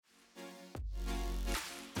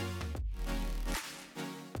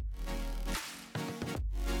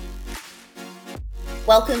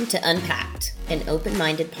Welcome to Unpacked, an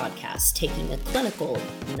open-minded podcast taking a clinical,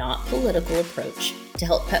 not political approach to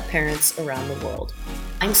help pet parents around the world.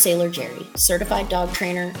 I'm Sailor Jerry, certified dog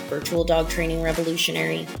trainer, virtual dog training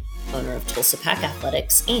revolutionary, owner of Tulsa Pack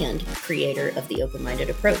Athletics, and creator of the open-minded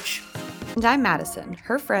approach. And I'm Madison,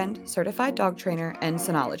 her friend, certified dog trainer, and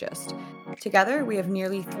sonologist. Together, we have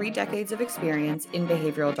nearly 3 decades of experience in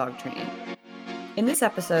behavioral dog training. In this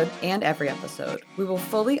episode, and every episode, we will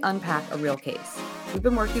fully unpack a real case. We've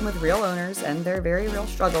been working with real owners and their very real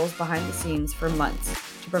struggles behind the scenes for months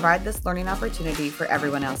to provide this learning opportunity for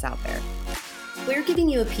everyone else out there. We're giving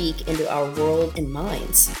you a peek into our world and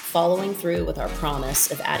minds, following through with our promise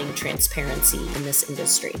of adding transparency in this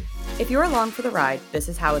industry. If you're along for the ride, this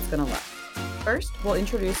is how it's going to look. First, we'll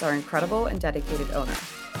introduce our incredible and dedicated owner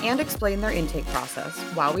and explain their intake process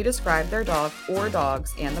while we describe their dog or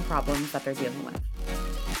dogs and the problems that they're dealing with.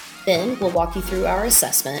 Then we'll walk you through our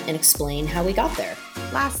assessment and explain how we got there.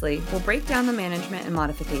 Lastly, we'll break down the management and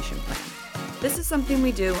modification plan. This is something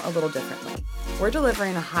we do a little differently. We're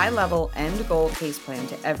delivering a high-level end-goal case plan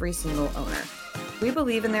to every single owner. We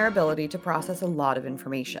believe in their ability to process a lot of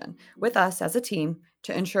information with us as a team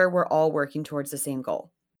to ensure we're all working towards the same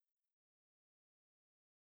goal.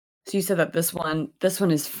 So you said that this one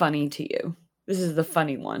is funny to you. This is the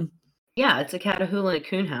funny one. Yeah, it's a Catahoula and a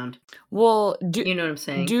Coonhound. Well, you know what I'm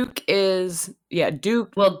saying? Duke is,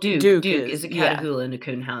 Duke. Well, Duke is a yeah. Catahoula and a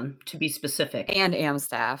Coonhound, to be specific. And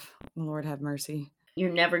Amstaff. Lord have mercy.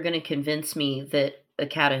 You're never going to convince me that a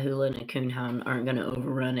Catahoula and a Coonhound aren't going to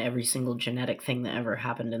overrun every single genetic thing that ever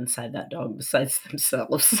happened inside that dog besides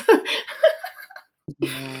themselves.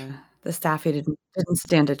 Yeah, the Staffy didn't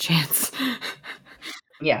stand a chance.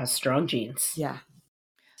 Yeah, strong genes. Yeah.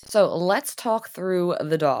 So let's talk through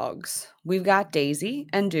the dogs. We've got Daisy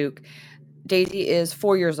and Duke. Daisy is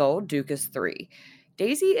 4 years old. Duke is 3.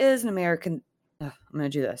 Daisy is an American... I'm going to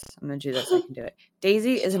do this. I can do it.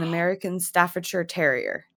 Daisy is an American Staffordshire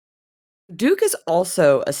Terrier. Duke is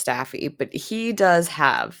also a Staffy, but he does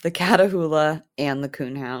have the Catahoula and the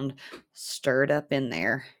Coonhound stirred up in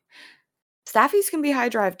there. Staffies can be high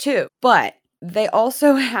drive too, but they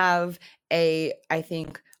also have a, I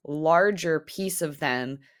think, larger piece of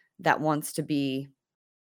them that wants to be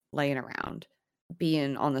laying around,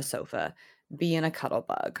 being on the sofa, being a cuddle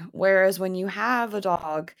bug. Whereas when you have a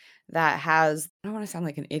dog that has, I don't want to sound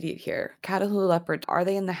like an idiot here, Catahoula leopard, are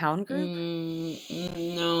they in the hound group?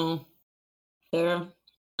 No. They're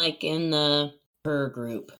like in the her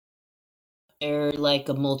group. They're like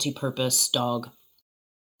a multi-purpose dog.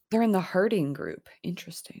 They're in the herding group.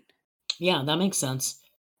 Interesting. Yeah, that makes sense.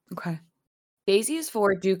 Okay. Daisy is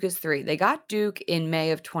 4, Duke is 3. They got Duke in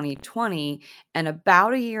May of 2020, and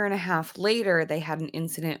about a year and a half later, they had an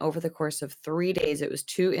incident over the course of 3 days. It was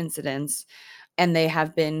 2 incidents, and they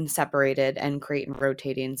have been separated and crate and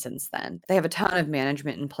rotating since then. They have a ton of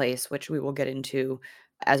management in place, which we will get into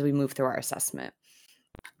as we move through our assessment.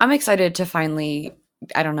 I'm excited to finally,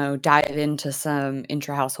 dive into some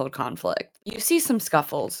intra-household conflict. You see some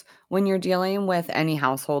scuffles when you're dealing with any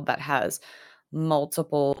household that has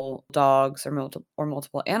multiple dogs or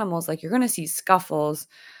multiple animals. Like, you're going to see scuffles,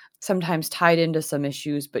 sometimes tied into some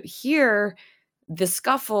issues. But here, the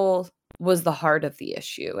scuffle was the heart of the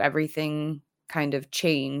issue. Everything kind of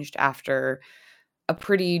changed after a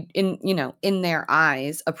pretty, in their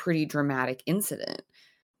eyes, a pretty dramatic incident.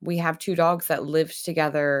 We have 2 dogs that lived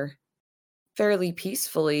together fairly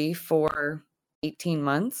peacefully for 18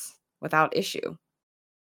 months without issue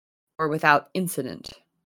or without incident.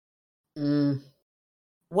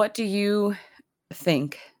 What do you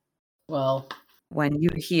think? Well, when you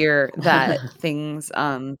hear that things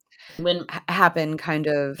happen kind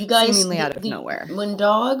of seemingly out of nowhere? When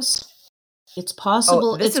dogs, it's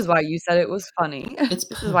possible. This is why you said it was funny. This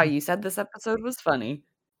is why you said this episode was funny.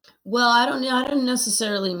 Well, I didn't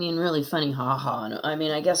necessarily mean really funny, haha. I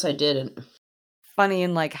mean, I guess I didn't. Funny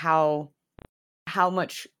in like how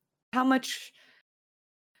much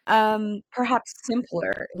perhaps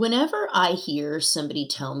simpler. Whenever I hear somebody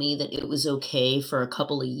tell me that it was okay for a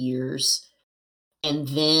couple of years and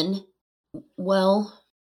then, well,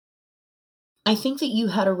 I think that you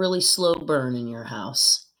had a really slow burn in your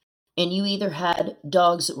house, and you either had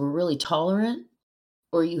dogs that were really tolerant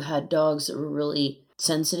or you had dogs that were really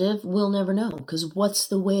sensitive. We'll never know, because what's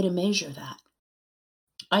the way to measure that?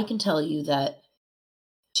 I can tell you that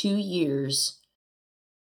 2 years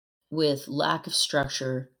with lack of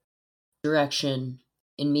structure, direction,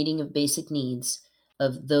 and meeting of basic needs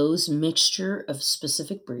of those mixture of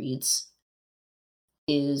specific breeds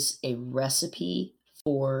is a recipe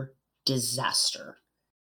for disaster.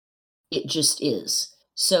 It just is.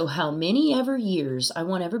 So how many ever years I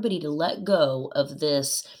want everybody to let go of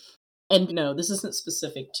this, and no, this isn't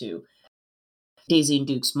specific to Daisy and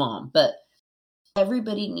Duke's mom, but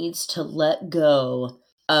everybody needs to let go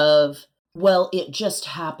of, well, it just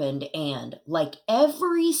happened, and like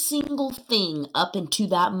every single thing up into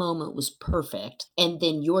that moment was perfect, and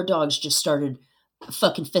then your dogs just started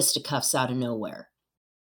fucking fisticuffs out of nowhere.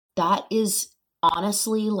 That is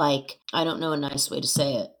honestly, like, I don't know a nice way to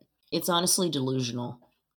say it. It's honestly delusional.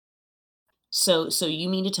 So you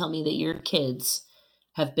mean to tell me that your kids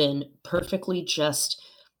have been perfectly just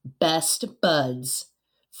best buds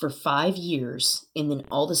for 5 years, and then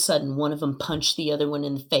all of a sudden one of them punched the other one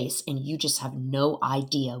in the face, and you just have no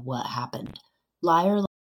idea what happened? Liar,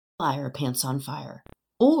 liar, pants on fire.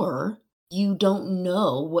 Or you don't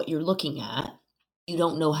know what you're looking at. You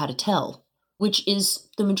don't know how to tell, which is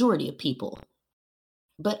the majority of people.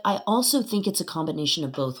 But I also think it's a combination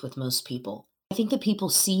of both with most people. I think that people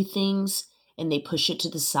see things and they push it to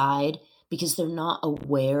the side because they're not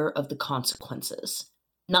aware of the consequences,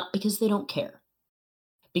 not because they don't care,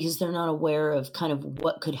 because they're not aware of kind of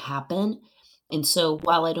what could happen. And so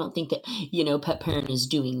while I don't think that, pet parent is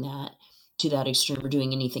doing that to that extreme or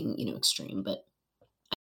doing anything, extreme, but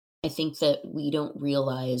I think that we don't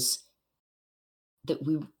realize that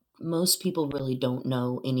most people really don't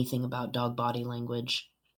know anything about dog body language.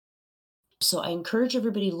 So I encourage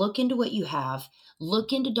everybody, look into what you have,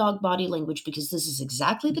 look into dog body language, because this is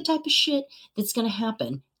exactly the type of shit that's going to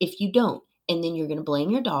happen if you don't. And then you're going to blame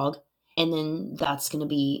your dog, and then that's going to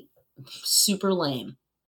be super lame.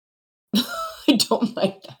 I don't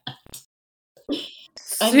like that.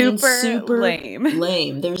 I mean, Super super lame.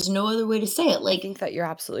 lame. There's no other way to say it. I Like, think that you're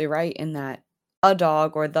absolutely right in that a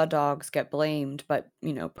dog or the dogs get blamed, but,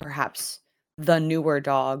 perhaps the newer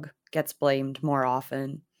dog gets blamed more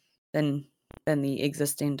often than the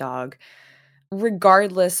existing dog,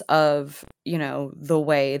 regardless of, the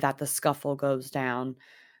way that the scuffle goes down.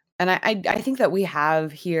 And I think that we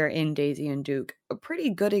have here in Daisy and Duke a pretty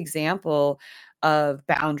good example of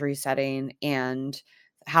boundary setting and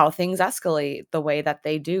how things escalate the way that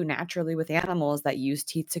they do naturally with animals that use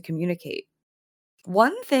teeth to communicate.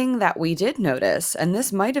 One thing that we did notice, and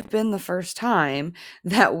this might have been the first time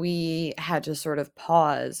that we had to sort of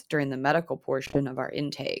pause during the medical portion of our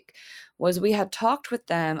intake, was we had talked with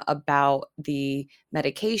them about the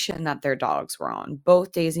medication that their dogs were on.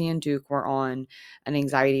 Both Daisy and Duke were on an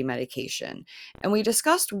anxiety medication. And we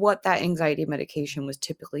discussed what that anxiety medication was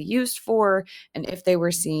typically used for and if they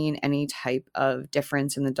were seeing any type of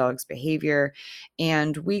difference in the dog's behavior.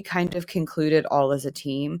 And we kind of concluded all as a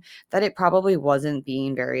team that it probably wasn't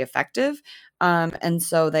being very effective. And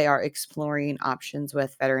so they are exploring options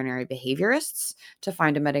with veterinary behaviorists to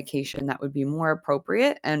find a medication that would be more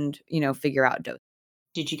appropriate and, figure out dose.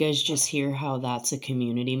 did you guys just hear how that's a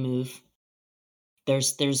community move?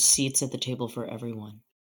 There's seats at the table for everyone.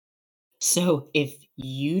 So if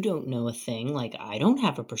you don't know a thing, like I don't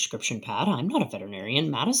have a prescription pad, I'm not a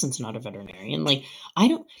veterinarian, Madison's not a veterinarian. Like I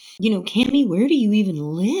don't, Cammy, where do you even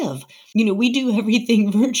live? We do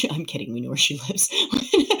everything virtual. I'm kidding, we know where she lives.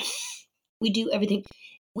 We do everything.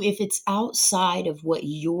 If it's outside of what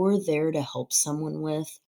you're there to help someone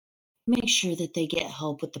with, make sure that they get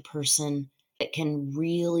help with the person that can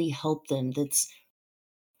really help them, that's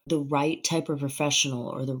the right type of professional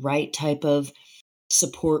or the right type of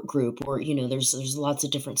support group, or there's lots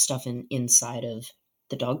of different stuff inside of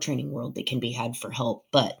the dog training world that can be had for help,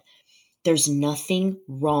 but there's nothing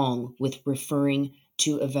wrong with referring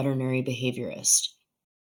to a veterinary behaviorist.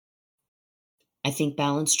 I think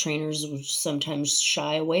balance trainers sometimes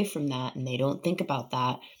shy away from that, and they don't think about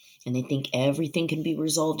that, and they think everything can be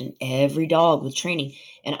resolved in every dog with training.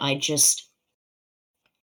 And I just,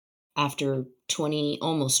 after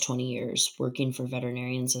almost 20 years working for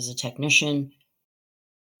veterinarians as a technician,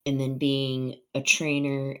 and then being a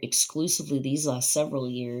trainer exclusively these last several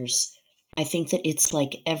years, I think that it's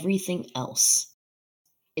like everything else.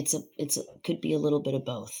 It's a could be a little bit of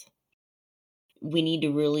both. We need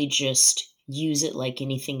to really just use it like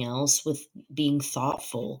anything else, with being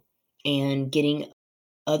thoughtful and getting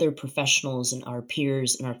other professionals and our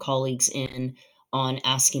peers and our colleagues in on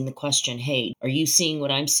asking the question, "Hey, are you seeing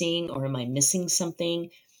what I'm seeing, or am I missing something?"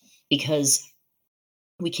 Because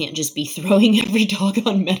we can't just be throwing every dog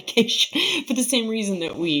on medication for the same reason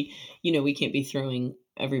that we can't be throwing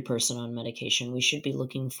every person on medication. We should be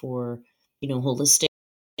looking for, holistic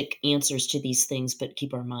answers to these things, but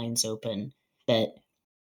keep our minds open that,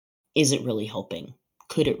 is it really helping?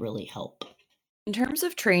 Could it really help? In terms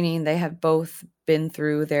of training, they have both been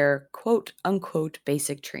through their quote unquote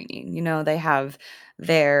basic training. They have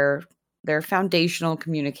their foundational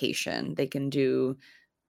communication. They can do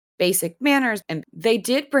basic manners, and they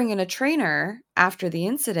did bring in a trainer after the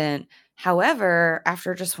incident. However,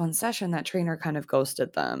 after just one session, that trainer kind of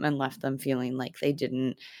ghosted them and left them feeling like they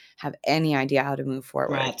didn't have any idea how to move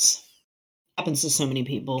forward. Rats. Happens to so many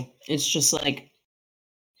people. It's just like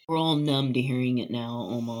we're all numb to hearing it now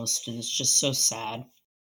almost, and it's just so sad.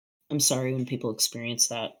 I'm sorry when people experience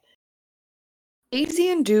that.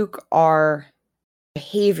 Daisy and Duke are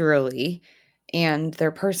behaviorally and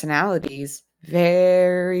their personalities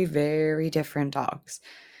very, very different dogs.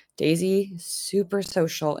 Daisy is super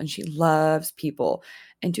social and she loves people.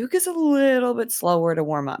 And Duke is a little bit slower to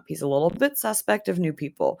warm up. He's a little bit suspect of new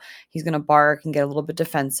people. He's going to bark and get a little bit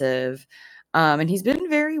defensive. And he's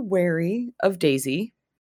been very wary of Daisy.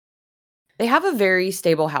 They have a very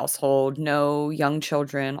stable household, no young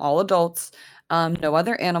children, all adults, no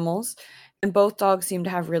other animals. And both dogs seem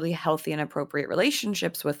to have really healthy and appropriate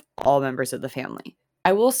relationships with all members of the family.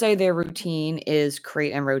 I will say their routine is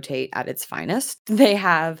crate and rotate at its finest. They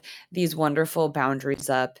have these wonderful boundaries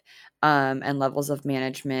up and levels of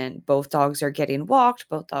management. Both dogs are getting walked,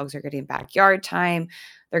 both dogs are getting backyard time.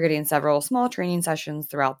 They're getting several small training sessions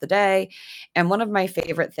throughout the day. And one of my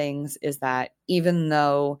favorite things is that even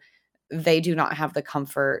though they do not have the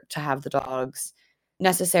comfort to have the dogs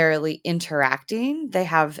necessarily interacting. They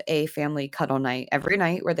have a family cuddle night every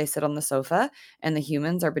night where they sit on the sofa and the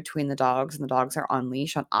humans are between the dogs and the dogs are on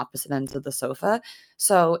leash on opposite ends of the sofa.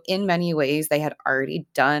 So, in many ways, they had already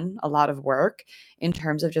done a lot of work in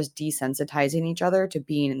terms of just desensitizing each other to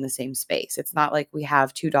being in the same space. It's not like we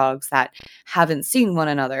have two dogs that haven't seen one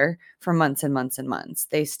another for months and months and months.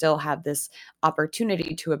 They still have this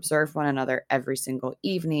opportunity to observe one another every single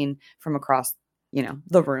evening from across,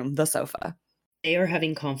 the room, the sofa. They are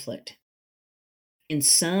having conflict in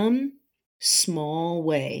some small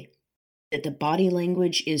way. That the body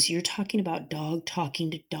language is you're talking about dog talking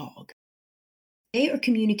to dog. They are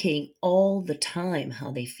communicating all the time how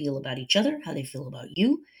they feel about each other, how they feel about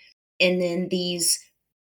you. And then these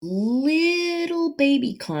little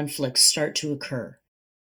baby conflicts start to occur.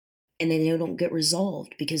 And then they don't get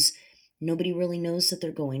resolved because nobody really knows that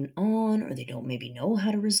they're going on, or they don't maybe know how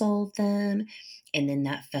to resolve them. And then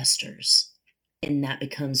that festers and that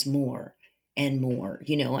becomes more and more.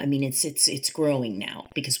 I mean, it's growing now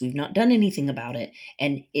because we've not done anything about it,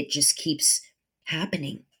 and it just keeps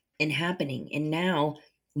happening and happening. And now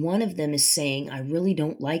one of them is saying, I really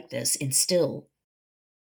don't like this, and still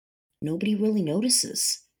nobody really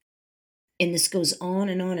notices. And this goes on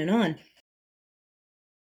and on and on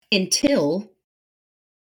until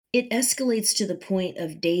it escalates to the point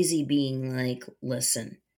of Daisy being like,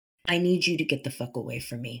 listen, I need you to get the fuck away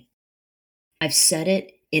from me. I've said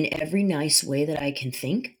it in every nice way that I can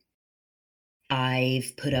think.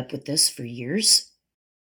 I've put up with this for years.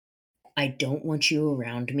 I don't want you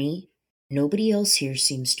around me. Nobody else here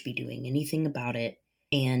seems to be doing anything about it.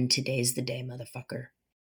 And today's the day, motherfucker.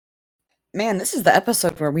 Man, this is the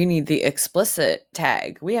episode where we need the explicit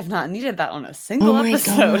tag. We have not needed that on a Oh single my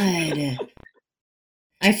episode. God.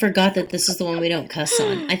 I forgot that this is the one we don't cuss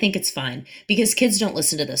on. I think it's fine because kids don't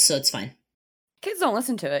listen to this, so it's fine. Kids don't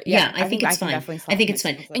listen to it. Yeah, Yeah, I think it's I can fine. definitely I slap think some it's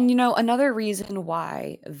fine. explicit on. And another reason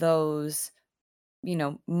why those,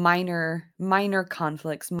 minor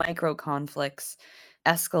conflicts, micro conflicts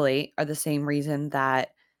escalate are the same reason that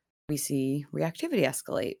we see reactivity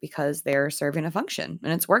escalate, because they're serving a function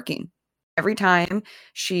and it's working. Every time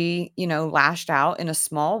she, lashed out in a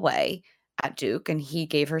small way at Duke and he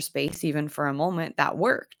gave her space even for a moment, that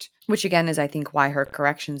worked. Which again is, I think, why her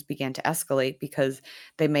corrections began to escalate, because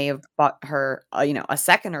they may have bought her, a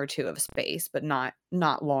second or two of space, but not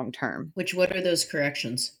long term. What are those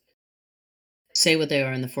corrections? Say what they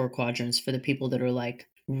are in the 4 quadrants for the people that are like,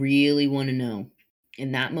 really want to know.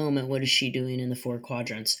 In that moment, what is she doing in the 4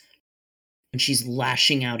 quadrants? And she's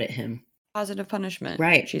lashing out at him. Positive punishment.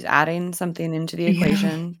 Right. She's adding something into the Yeah.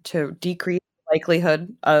 equation to decrease the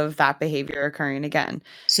likelihood of that behavior occurring again.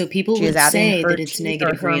 So people She is would adding say her that it's teeth or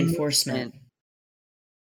negative her reinforcement. movement.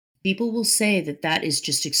 People will say that that is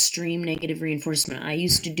just extreme negative reinforcement. I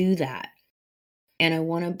used to do that. And I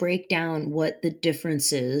want to break down what the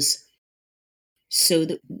difference is so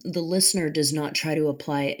that the listener does not try to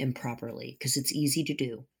apply it improperly, because it's easy to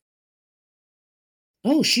do.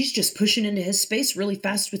 Oh, she's just pushing into his space really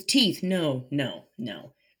fast with teeth. No.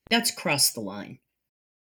 That's crossed the line.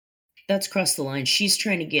 That's crossed the line. She's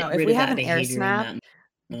trying to get If rid we of have that an air behavior in snap,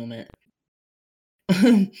 that moment.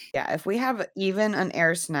 yeah, if we have even an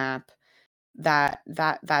air snap, that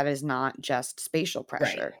is not just spatial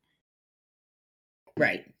pressure.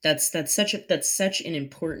 Right. That's such an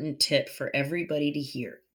important tip for everybody to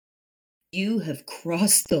hear. You have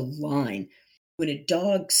crossed the line. When a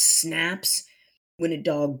dog snaps, when a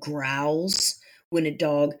dog growls, when a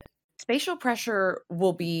dog Spatial pressure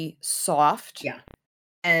will be soft, yeah.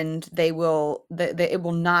 and it will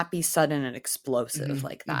not be sudden and explosive Mhm,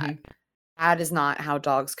 like that. mhm. That is not how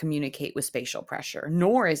dogs communicate with spatial pressure,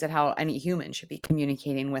 nor is it how any human should be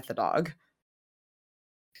communicating with a dog.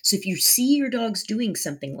 So if you see your dogs doing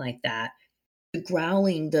something like that, the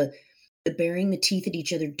growling, the baring the teeth at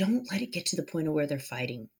each other, don't let it get to the point of where they're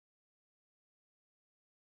fighting.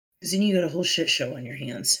 'Cause then you got a whole shit show on your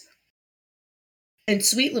hands. And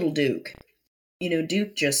sweet little Duke,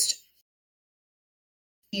 Duke just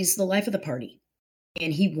he's the life of the party,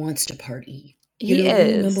 and he wants to party. He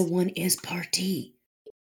Rule number is. 1 is party.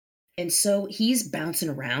 And so he's bouncing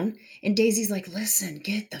around, and Daisy's like, "Listen,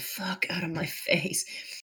 get the fuck out of my face."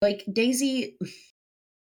 Like, Daisy,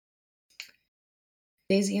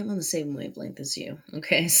 I'm on the same wavelength as you,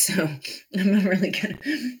 okay? So, I'm not really gonna,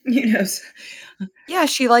 you know s Yeah,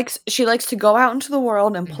 she likes to go out into the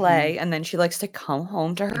world and Mhm, play, and then she likes to come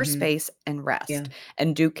home to her mhm, space and yeah, rest,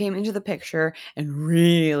 and Duke came into the picture and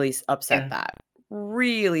really upset yeah. that,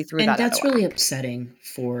 really threw And that out of that's really whack. upsetting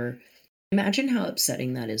for imagine how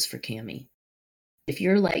upsetting that is for Cammy. If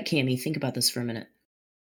you're like Cammy, think about this for a minute.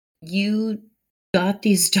 You got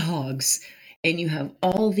these dogs, and you have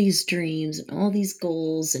all these dreams and all these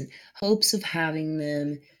goals and hopes of having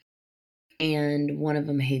them, and one of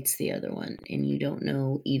them hates the other one, and you don't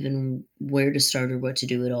know even where to start or what to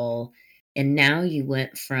do at all. And now you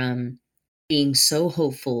went from being so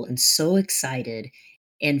hopeful and so excited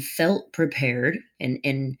and felt prepared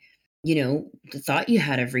and thought you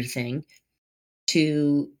had everything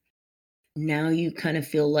to now you kind of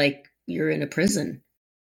feel like you're in a prison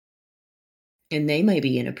and they may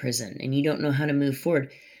be in a prison and you don't know how to move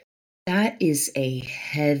forward. That is a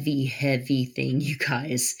heavy, heavy thing, you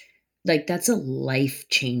guys. Like, that's a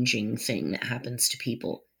life-changing thing that happens to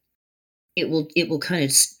people. It will kind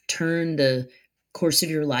of turn the course of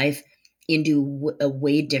your life into a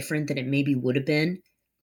way different than it maybe would have been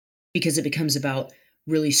because it becomes about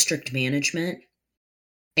really strict management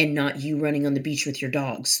and not you running on the beach with your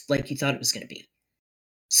dogs like you thought it was gonna be.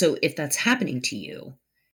 So if that's happening to you,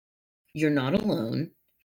 you're not alone.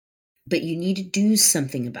 But you need to do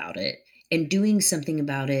something about it, and doing something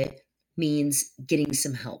about it means getting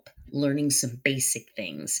some help, learning some basic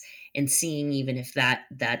things, and seeing even if that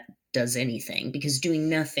does anything, because doing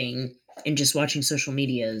nothing and just watching social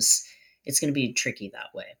media is it's gonna be tricky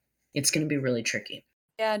that way. It's gonna be really tricky.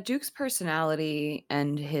 Yeah, Duke's personality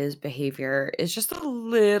and his behavior is just a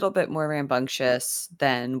little bit more rambunctious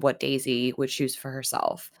than what Daisy would choose for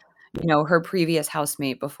herself. Her previous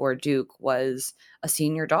housemate before Duke was a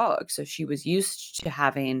senior dog, so she was used to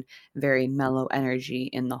having very mellow energy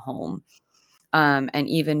in the home. And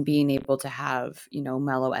even being able to have,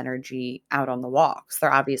 mellow energy out on the walks.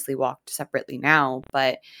 They're obviously walked separately now,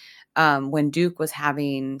 but when Duke was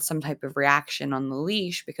having some type of reaction on the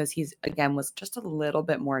leash because he's again was just a little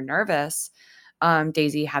bit more nervous,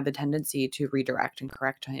 Daisy had the tendency to redirect and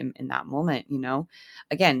correct him in that moment.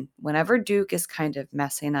 Again, whenever Duke is kind of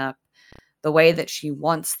messing up the way that she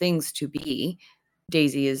wants things to be,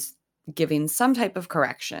 Daisy is giving some type of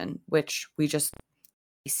correction, which we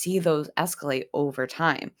see those escalate over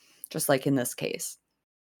time, just like in this case.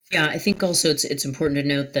 Yeah, I think also it's important to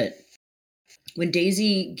note that when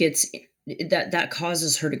Daisy gets that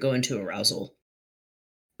causes her to go into arousal.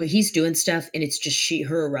 But he's doing stuff and it's just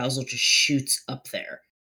her arousal just shoots up there.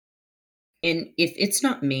 And if it's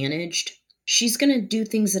not managed, she's gonna do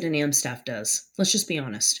things that an Amstaff does. Let's just be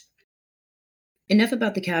honest. Enough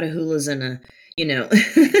about the Catahoulas and you know,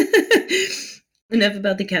 enough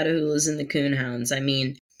about the Catahoulas and the Coonhounds. I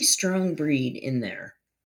mean, strong breed in there.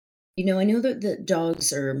 I know that the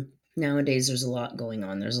dogs are nowadays. There's a lot going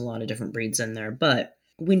on. There's a lot of different breeds in there, but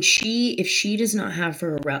if she does not have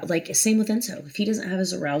her like same with Enzo, if he doesn't have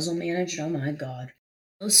his arousal managed, oh my god.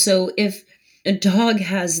 So if a dog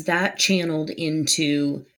has that channeled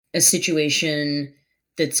into a situation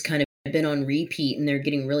that's kind of been on repeat and they're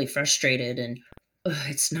getting really frustrated and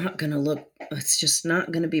it's just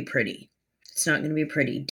not going to be pretty. It's not going to be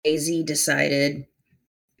pretty. Daisy decided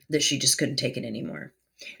that she just couldn't take it anymore.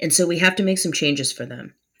 And so we have to make some changes for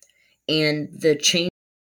them. And the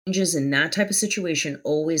changes in that type of situation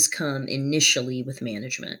always come initially with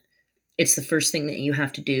management. It's the first thing that you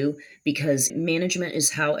have to do because management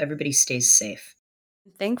is how everybody stays safe.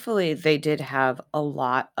 Thankfully, they did have a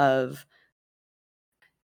lot of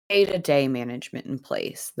day-to-day management in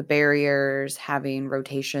place. The barriers, having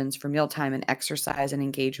rotations for mealtime and exercise and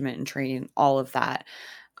engagement and training, all of that.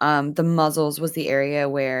 The muzzles was the area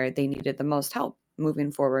where they needed the most help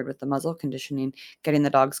moving forward with the muzzle conditioning, getting the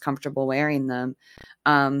dogs comfortable wearing them.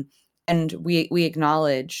 Um, And we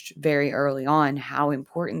acknowledged very early on how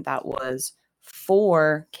important that was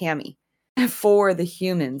for Cammy, for the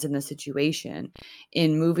humans in the situation,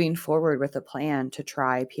 in moving forward with a plan to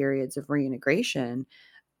try periods of reintegration,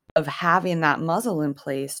 of having that muzzle in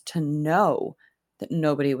place to know that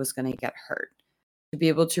nobody was going to get hurt. To be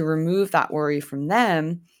able to remove that worry from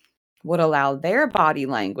them would allow their body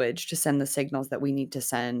language to send the signals that we need to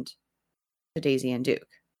send to Daisy and Duke.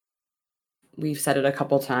 We've said it a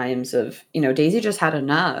couple times of, Daisy just had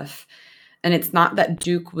enough. And it's not that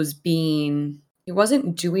Duke he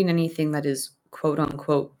wasn't doing anything that is quote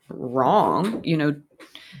unquote wrong.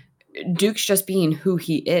 Duke's just being who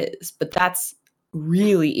he is, but that's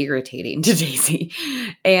really irritating to Daisy.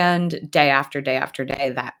 And day after day after day,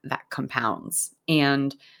 that compounds.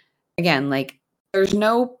 And again, like, there's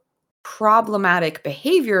no problematic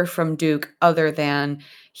behavior from Duke other than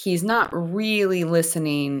he's not really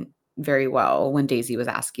listening very well when Daisy was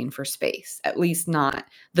asking for space, at least not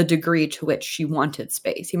the degree to which she wanted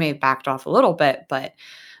space. He may have backed off a little bit, but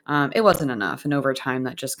it wasn't enough. And over time,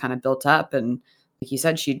 that just kind of built up. And like you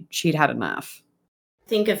said, she'd had enough. I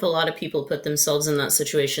think if a lot of people put themselves in that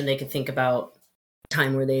situation, they could think about a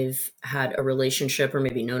time where they've had a relationship or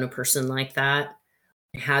maybe known a person like that.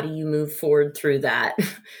 How do you move forward through that?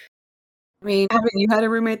 I mean, haven't you had a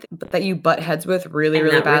roommate that you butt heads with really, I'm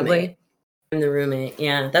really that badly? roommate. I'm the roommate.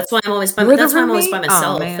 Yeah, that's why I'm always by. You're the That's why I'm always by roommate? Oh,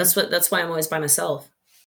 myself. man. That's why I'm always by myself,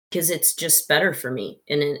 because it's just better for me,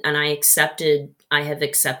 and I have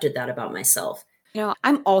accepted that about myself.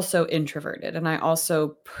 I'm also introverted, and I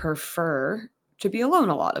also prefer to be alone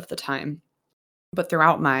a lot of the time. But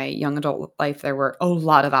throughout my young adult life, there were a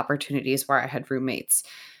lot of opportunities where I had roommates.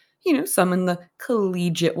 Some in the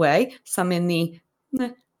collegiate way, some in the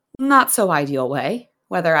not so ideal way,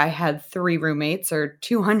 whether I had 3 roommates or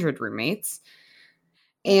 200 roommates.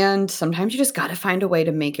 And sometimes you just got to find a way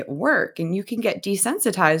to make it work. And you can get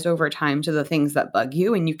desensitized over time to the things that bug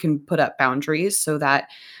you, and you can put up boundaries so that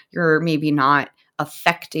you're maybe not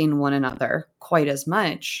affecting one another quite as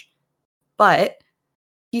much. But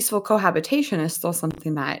peaceful cohabitation is still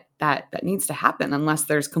something that needs to happen unless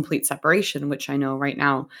there's complete separation, which I know right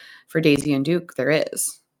now for Daisy and Duke there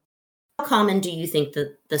is. How common do you think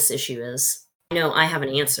that this issue is? I know I have an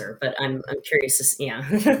answer, but I'm curious. Yeah.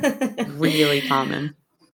 Really common.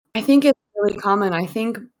 I think it's really common. I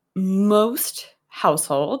think most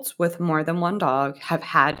households with more than one dog have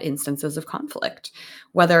had instances of conflict,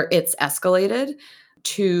 whether it's escalated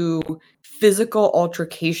to physical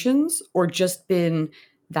altercations or just been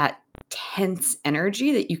that tense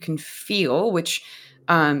energy that you can feel, which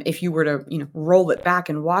if you were to roll it back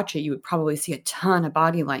and watch it, you would probably see a ton of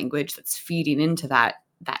body language that's feeding into that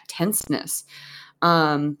tenseness.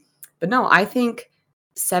 But no, I think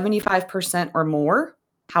 75% or more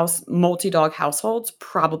multi-dog households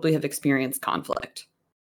probably have experienced conflict,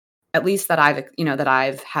 at least that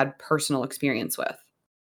I've had personal experience with.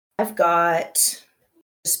 I've got,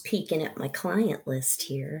 just peeking at my client list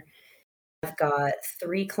here, I've got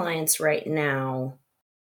 3 clients right now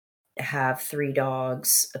that have 3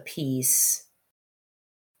 dogs apiece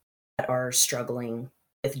that are struggling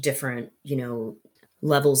with different,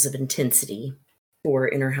 levels of intensity for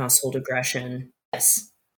inter-household aggression.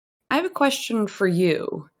 Yes. I have a question for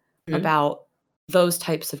you Mhm. about those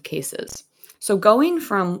types of cases. So going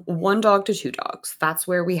from 1 dog to 2 dogs, that's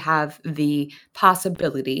where we have the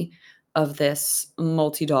possibility of this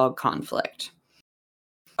multi-dog conflict.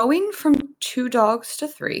 Going from 2 dogs to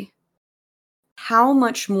 3, how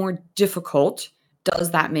much more difficult does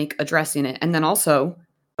that make addressing it? And then also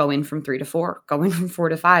going from 3 to 4, going from 4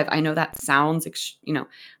 to 5. I know that sounds,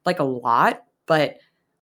 like a lot, but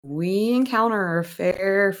we encounter a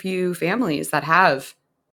fair few families that have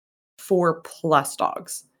 4+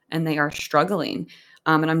 dogs and they are struggling.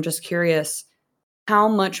 And I'm just curious how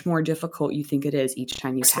much more difficult you think it is each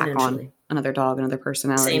time you tack on Exponentially. another dog, another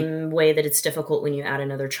personality. Same way that it's difficult when you add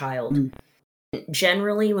another child.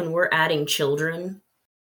 Generally, when we're adding children,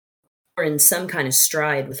 we're in some kind of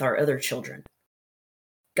stride with our other children.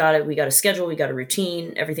 We got a schedule, we got a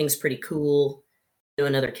routine, everything's pretty cool.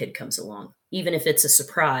 Another kid comes along. Even if it's a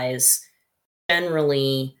surprise,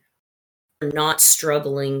 generally we're not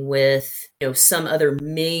struggling with, some other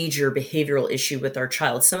major behavioral issue with our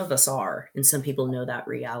child. Some of us are, and some people know that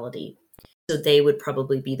reality. So they would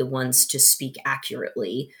probably be the ones to speak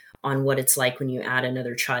accurately on what it's like when you add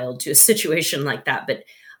another child to a situation like that. But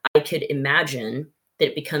I could imagine that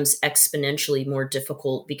it becomes exponentially more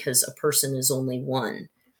difficult because a person is only one.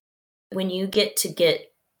 When you get,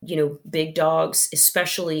 big dogs,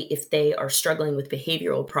 especially if they are struggling with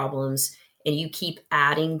behavioral problems and you keep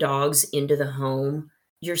adding dogs into the home,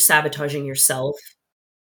 you're sabotaging yourself.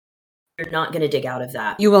 You're not gonna dig out of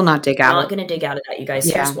that. You will not dig Not out. gonna dig out of that, you guys.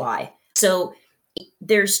 Here's Yeah. why. So,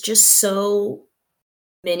 there's just so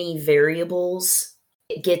many variables.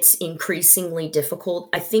 It gets increasingly difficult.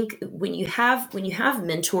 I think when you have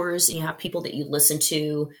mentors and you have people that you listen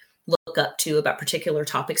to, look up to about particular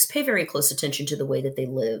topics, pay very close attention to the way that they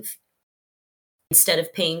live instead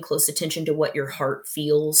of paying close attention to what your heart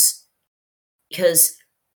feels. Because,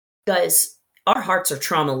 guys, our hearts are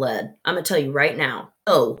trauma led. I'm going to tell you right now.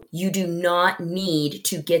 Oh, you do not need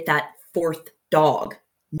to get that fourth dog.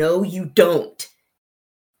 No, you don't.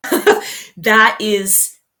 That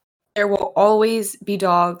is, There will always be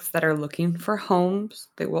dogs that are looking for homes.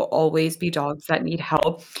 There will always be dogs that need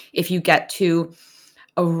help. If you get to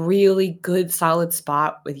a really good solid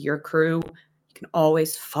spot with your crew, you can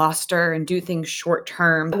always foster and do things short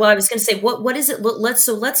term. well, I was going to say, what does it look?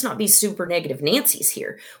 Let's not be super negative Nancy's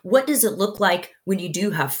here. What does it look like when you do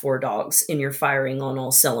have four dogs and you're firing on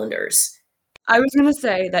all cylinders? I was going to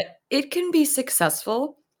say that it can be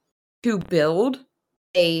successful to build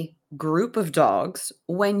a group of dogs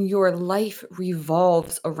when your life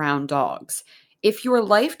revolves around dogs. If your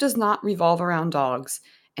life does not revolve around dogs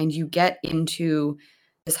and you get into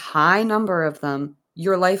this high number of them,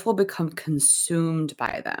 your life will become consumed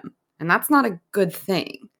by them. And that's not a good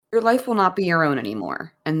thing. Your life will not be your own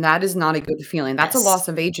anymore. And that is not a good feeling. That's a Yes. loss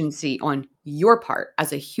of agency on your part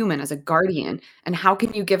as a human, as a guardian. And how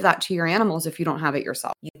can you give that to your animals if you don't have it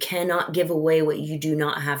yourself? You cannot give away what you do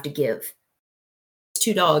not have to give.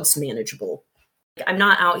 Two dogs manageable. I'm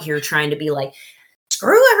not out here trying to be like,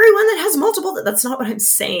 screw everyone that has multiple. That's not what I'm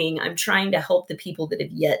saying. I'm trying to help the people that have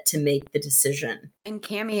yet to make the decision. And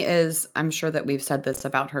Cami is, I'm sure that we've said this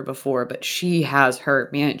about her before, but she has her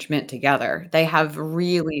management together. They have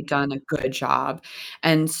really done a good job.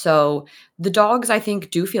 And so the dogs, I think,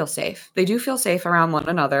 do feel safe. They do feel safe around one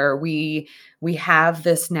another. We have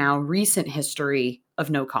this now recent history of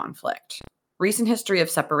no conflict. Recent history of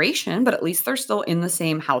separation, but at least they're still in the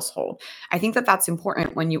same household. I think that that's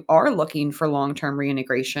important when you are looking for long-term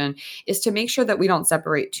reintegration, is to make sure that we don't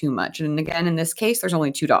separate too much. And again, in this case, there's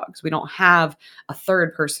only two dogs. We don't have a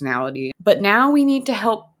third personality. But now we need to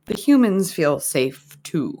help the humans feel safe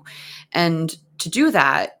too. And to do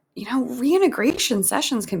that, reintegration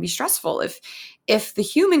sessions can be stressful. If the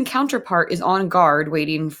human counterpart is on guard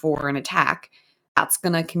waiting for an attack, that's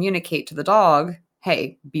going to communicate to the dog,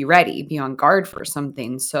 hey, be ready, be on guard for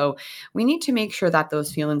something. So we need to make sure that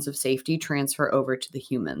those feelings of safety transfer over to the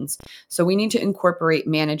humans. So we need to incorporate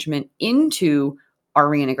management into our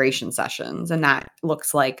reintegration sessions. And that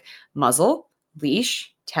looks like muzzle,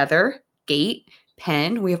 leash, tether, gait,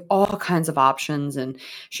 pen. We have all kinds of options. And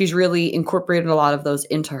she's really incorporated a lot of those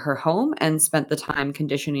into her home and spent the time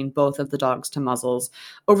conditioning both of the dogs to muzzles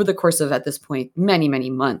over the course of, at this point, many,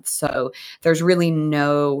 many months. So there's really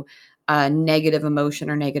no negative emotion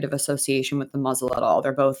or negative association with the muzzle at all.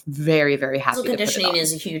 They're both very, very happy Muzzle to put it conditioning on.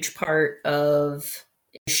 is a huge part of,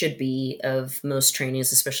 should be, of most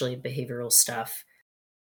trainings, especially behavioral stuff.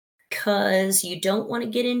 Because you don't want to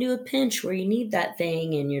get into a pinch where you need that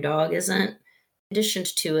thing and your dog isn't conditioned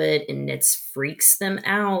to it and it freaks them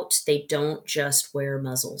out. They don't just wear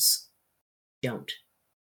muzzles. Don't.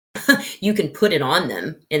 You can put it on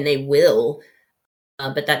them and they will,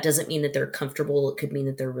 but that doesn't mean that they're comfortable. It could mean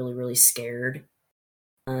that they're really, really scared.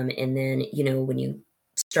 And then, when you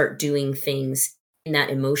start doing things in that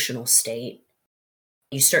emotional state,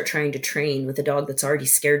 you start trying to train with a dog that's already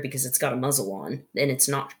scared because it's got a muzzle on and it's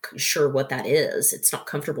not sure what that is. It's not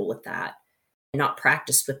comfortable with that and not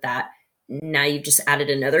practiced with that. Now you've just added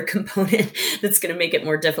another component that's going to make it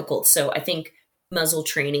more difficult. So I think muzzle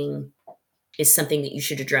training is something that you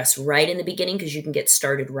should address right in the beginning because you can get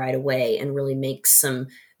started right away and really make some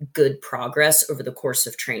good progress over the course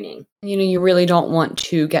of training. You really don't want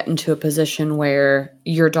to get into a position where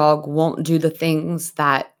your dog won't do the things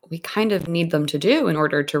that we kind of need them to do in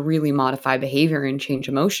order to really modify behavior and change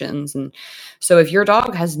emotions. And so if your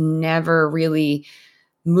dog has never really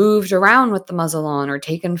moved around with the muzzle on or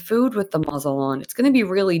taken food with the muzzle on, it's going to be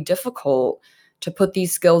really difficult to put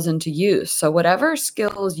these skills into use. So whatever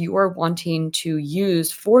skills you are wanting to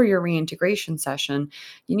use for your reintegration session,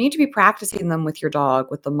 you need to be practicing them with your dog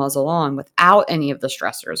with the muzzle on without any of the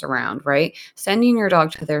stressors around, right? Sending your dog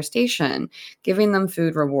to their station, giving them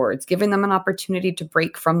food rewards, giving them an opportunity to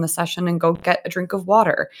break from the session and go get a drink of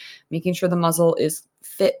water, making sure the muzzle is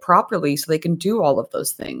fit properly so they can do all of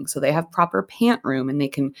those things. So they have proper pant room and they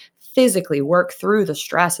can physically work through the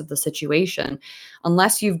stress of the situation.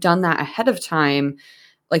 Unless you've done that ahead of time,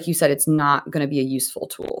 like you said, it's not going to be a useful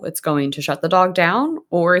tool. It's going to shut the dog down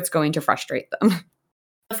or it's going to frustrate them.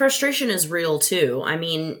 The frustration is real too. I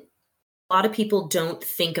mean, A lot of people don't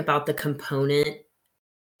think about the component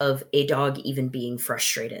of a dog even being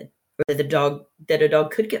frustrated, or that a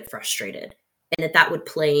dog could get frustrated, and that would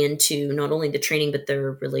play into not only the training but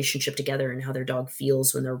their relationship together and how their dog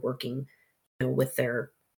feels when they're working, with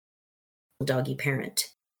their doggy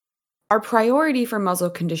parent. Our priority for muzzle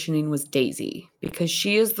conditioning was Daisy because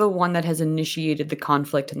she is the one that has initiated the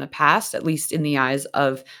conflict in the past, at least in the eyes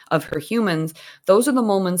of her humans. Those are the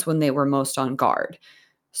moments when they were most on guard.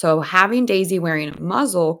 So having Daisy wearing a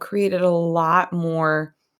muzzle created a lot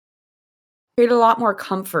more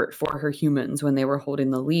comfort for her humans when they were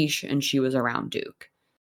holding the leash and she was around Duke.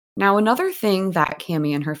 Now, another thing that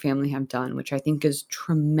Cammie and her family have done, which I think is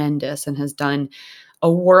tremendous and has done a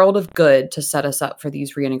world of good to set us up for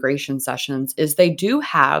these reintegration sessions, is they do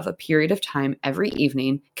have a period of time every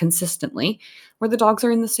evening consistently where the dogs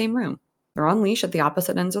are in the same room. They're on leash at the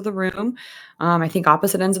opposite ends of the room. I think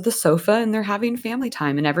opposite ends of the sofa, and they're having family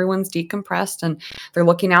time and everyone's decompressed and they're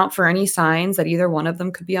looking out for any signs that either one of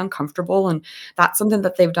them could be uncomfortable. And that's something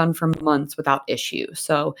that they've done for months without issue.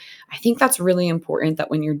 So I think that's really important that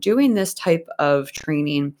when you're doing this type of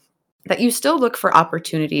training, that you still look for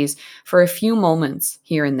opportunities for a few moments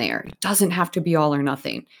here and there. It doesn't have to be all or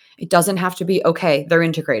nothing. It doesn't have to be, okay, they're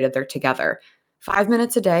integrated, they're together. 5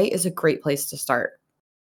 minutes a day is a great place to start.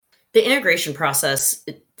 The integration process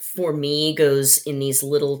for me goes in these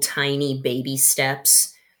little tiny baby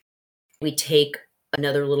steps. We take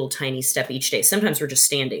another little tiny step each day. Sometimes we're just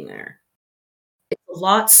standing there. It's a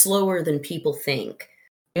lot slower than people think.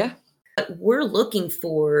 Yeah. What we're looking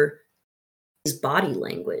for is body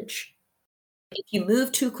language. If you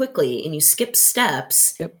move too quickly and you skip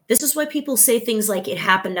steps, This is why people say things like it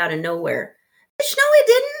happened out of nowhere. Bitch, no, it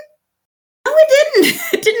didn't. No, it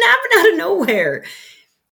didn't. It didn't happen out of nowhere.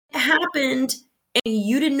 It happened and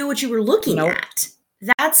you didn't know what you were looking at.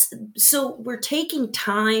 So we're taking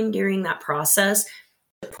time during that process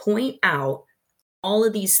to point out all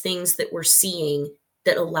of these things that we're seeing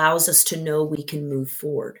that allows us to know we can move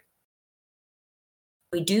forward.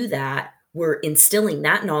 We do that, we're instilling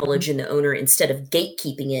that knowledge in the owner instead of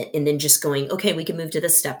gatekeeping it and then just going, okay, we can move to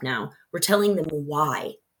this step now. We're telling them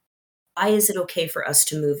why. Why is it okay for us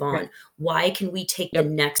to move on? Right. Why can we take the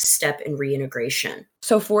next step in reintegration?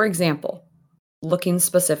 So for example, looking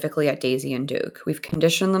specifically at Daisy and Duke, we've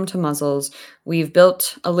conditioned them to muzzles. We've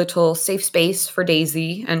built a little safe space for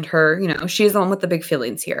Daisy and her, she's the one with the big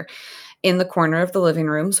feelings here, in the corner of the living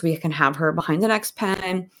room. So we can have her behind an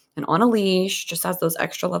X-Pen and on a leash, just as those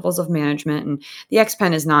extra levels of management. And the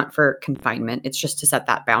X-Pen is not for confinement. It's just to set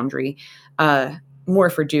that boundary, more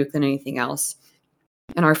for Duke than anything else.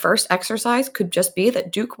 And our first exercise could just be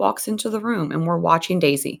that Duke walks into the room and we're watching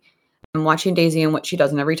Daisy. I'm watching Daisy and what she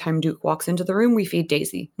does. And every time Duke walks into the room, we feed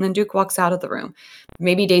Daisy. And then Duke walks out of the room.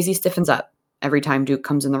 Maybe Daisy stiffens up every time Duke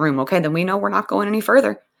comes in the room. Okay, then we know we're not going any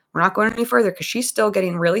further. We're not going any further because she's still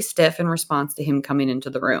getting really stiff in response to him coming into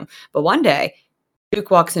the room. But one day,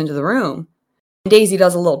 Duke walks into the room and Daisy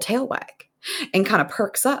does a little tail wag and kind of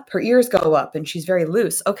perks up. Her ears go up and she's very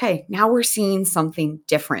loose. Okay, now we're seeing something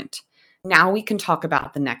different. Now we can talk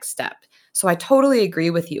about the next step. So I totally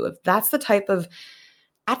agree with you. If that's the type of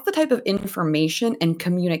information and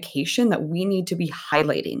communication that we need to be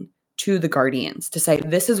highlighting to the guardians to say,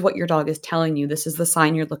 this is what your dog is telling you. This is the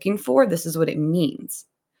sign you're looking for. This is what it means.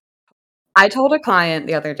 I told a client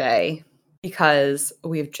the other day, because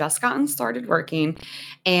we've just gotten started working,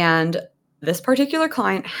 and this particular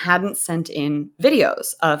client hadn't sent in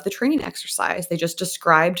videos of the training exercise. They just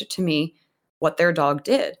described to me what their dog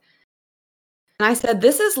did. And I said,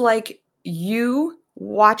 this is like you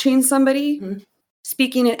watching somebody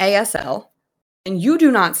speaking in ASL, and you do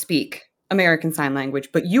not speak American Sign Language,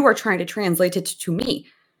 but you are trying to translate it to me.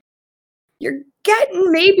 You're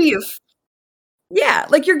getting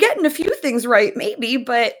you're getting a few things right, maybe,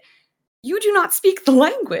 but you do not speak the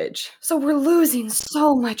language. So we're losing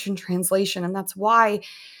so much in translation. And that's why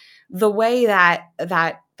the way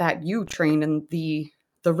that you trained in the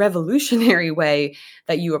revolutionary way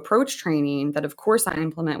that you approach training, that of course I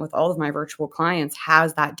implement with all of my virtual clients,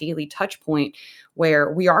 has that daily touch point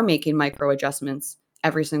where we are making micro adjustments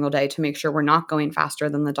every single day to make sure we're not going faster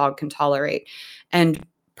than the dog can tolerate. And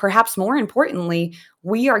perhaps more importantly,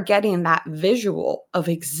 we are getting that visual of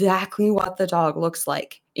exactly what the dog looks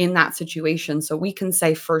like in that situation. So we can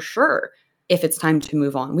say for sure if it's time to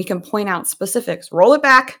move on. We can point out specifics. Roll it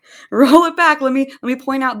back. Let me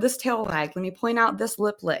point out this tail wag. Let me point out this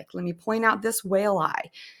lip lick. Let me point out this whale eye.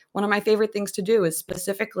 One of my favorite things to do is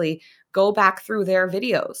specifically go back through their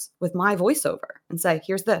videos with my voiceover and say,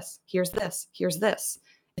 here's this, here's this, here's this.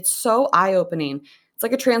 It's so eye-opening. It's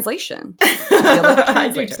like a translation.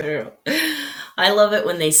 I do too. I love it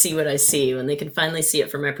when they see what I see, when they can finally see it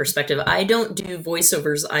from my perspective. I don't do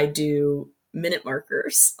voiceovers, I do minute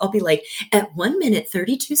markers. I'll be like, at 1 minute,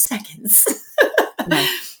 32 seconds.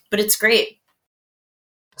 Nice. But it's great.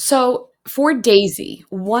 So for Daisy,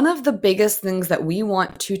 one of the biggest things that we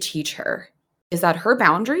want to teach her is that her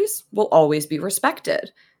boundaries will always be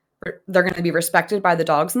respected. They're going to be respected by the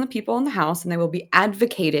dogs and the people in the house, and they will be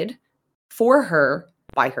advocated for her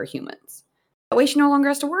by her humans. That way she no longer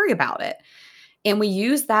has to worry about it. And we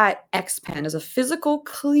use that X pen as a physical,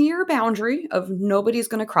 clear boundary of nobody's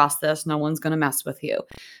going to cross this, no one's going to mess with you.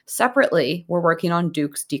 Separately, we're working on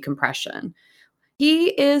Duke's decompression. He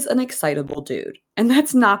is an excitable dude, and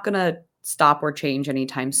that's not going to stop or change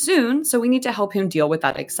anytime soon. So we need to help him deal with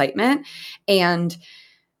that excitement and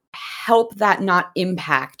help that not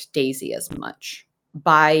impact Daisy as much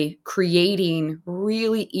by creating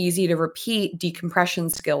really easy to repeat decompression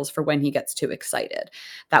skills for when he gets too excited.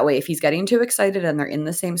 That way, if he's getting too excited and they're in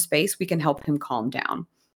the same space, we can help him calm down.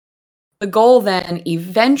 The goal then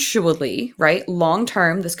eventually, right, long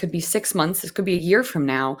term, this could be 6 months, this could be a year from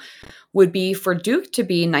now, would be for Duke to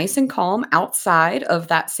be nice and calm outside of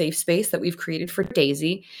that safe space that we've created for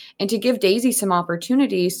Daisy, and to give Daisy some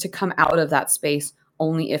opportunities to come out of that space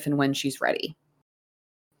only if and when she's ready.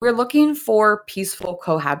 We're looking for peaceful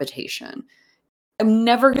cohabitation. I'm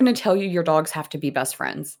never going to tell you your dogs have to be best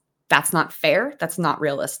friends. That's not fair. That's not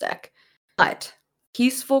realistic. But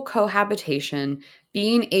peaceful cohabitation,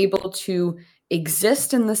 being able to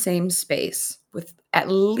exist in the same space with at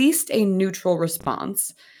least a neutral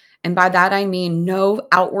response. And by that, I mean no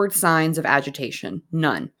outward signs of agitation.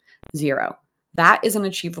 None. Zero. That is an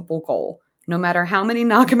achievable goal. No matter how many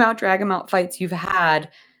knock 'em out, drag 'em out fights you've had,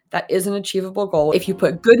 that is an achievable goal. If you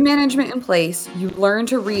put good management in place, you learn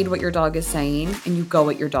to read what your dog is saying, and you go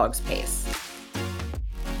at your dog's pace.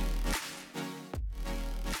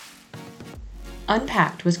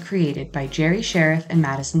 Unpacked was created by Jerry Sheriff and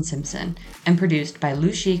Madison Simpson and produced by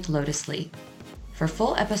Lushik Lotus Lee. For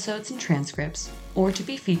full episodes and transcripts, or to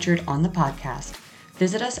be featured on the podcast,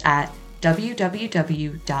 visit us at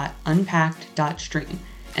www.unpacked.stream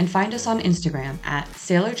and find us on Instagram at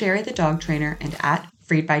Sailor Jerry the Dog Trainer and at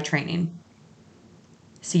Freed by Training.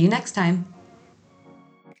 See you next time.